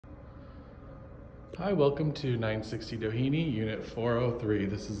Hi, welcome to 960 Doheny, Unit 403.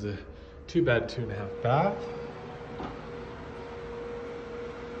 This is a 2-bed, 2.5 bath.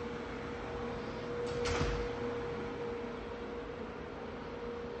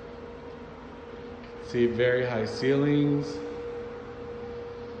 See very high ceilings,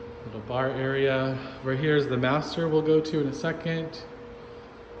 little bar area. Right here is the master we'll go to in a second.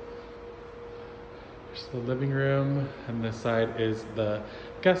 There's the living room, and this side is the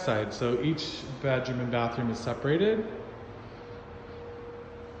guest side. So each bedroom and bathroom is separated.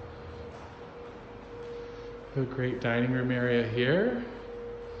 A great dining room area here.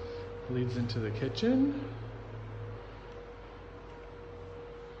 Leads into the kitchen.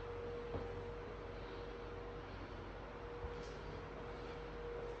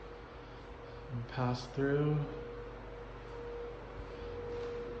 And pass through.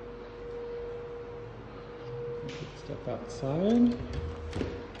 Step outside.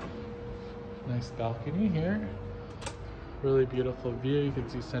 Nice balcony here. Really beautiful view. You can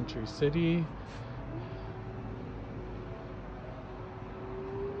see Century City.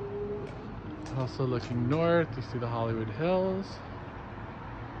 Also looking north, you see the Hollywood Hills.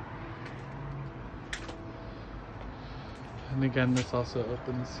 And again, this also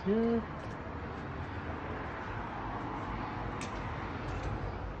opens here.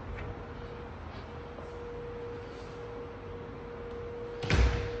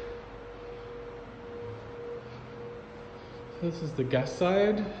 This is the guest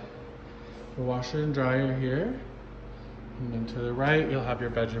side, the washer and dryer here. And then to the right, you'll have your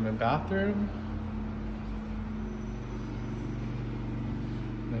bedroom and bathroom.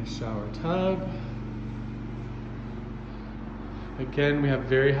 Nice shower tub. Again, we have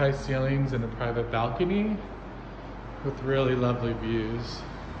very high ceilings and a private balcony with really lovely views.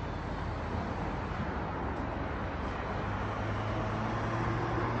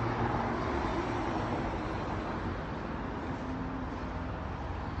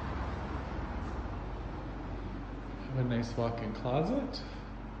 A nice walk-in closet.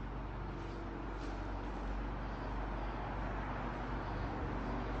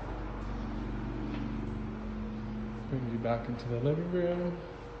 Bring you back into the living room.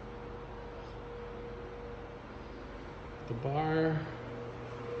 The bar.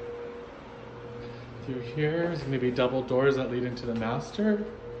 Through here is maybe double doors that lead into the master.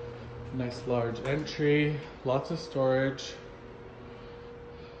 Nice large entry, lots of storage.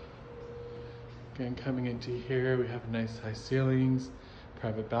 Again, coming into here, we have nice high ceilings,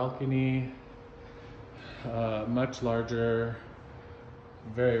 private balcony, much larger,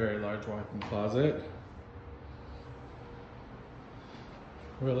 very, very large walk-in closet.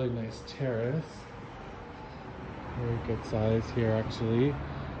 Really nice terrace. Very good size here actually.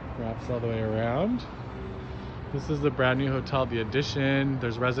 Wraps all the way around. This is the brand new hotel, The Addition.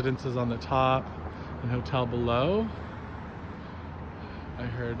 There's residences on the top and hotel below. I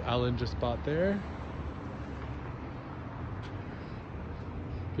heard Ellen just bought there.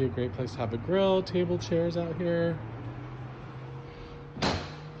 Be a great place to have a grill, table, chairs out here.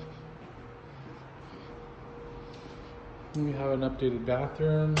 And we have an updated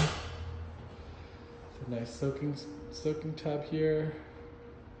bathroom. It's a nice soaking tub here.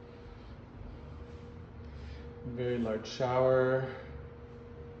 A very large shower.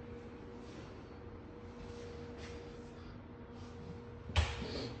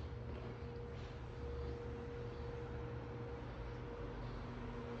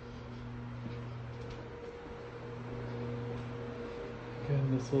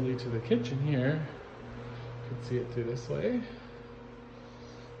 Again, this will lead to the kitchen here. You can see it through this way.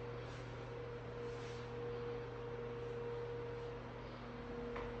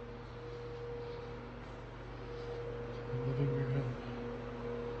 Living room.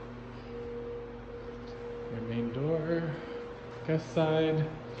 Your main door. Guest side.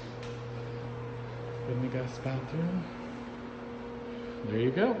 In the guest bathroom. There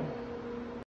you go.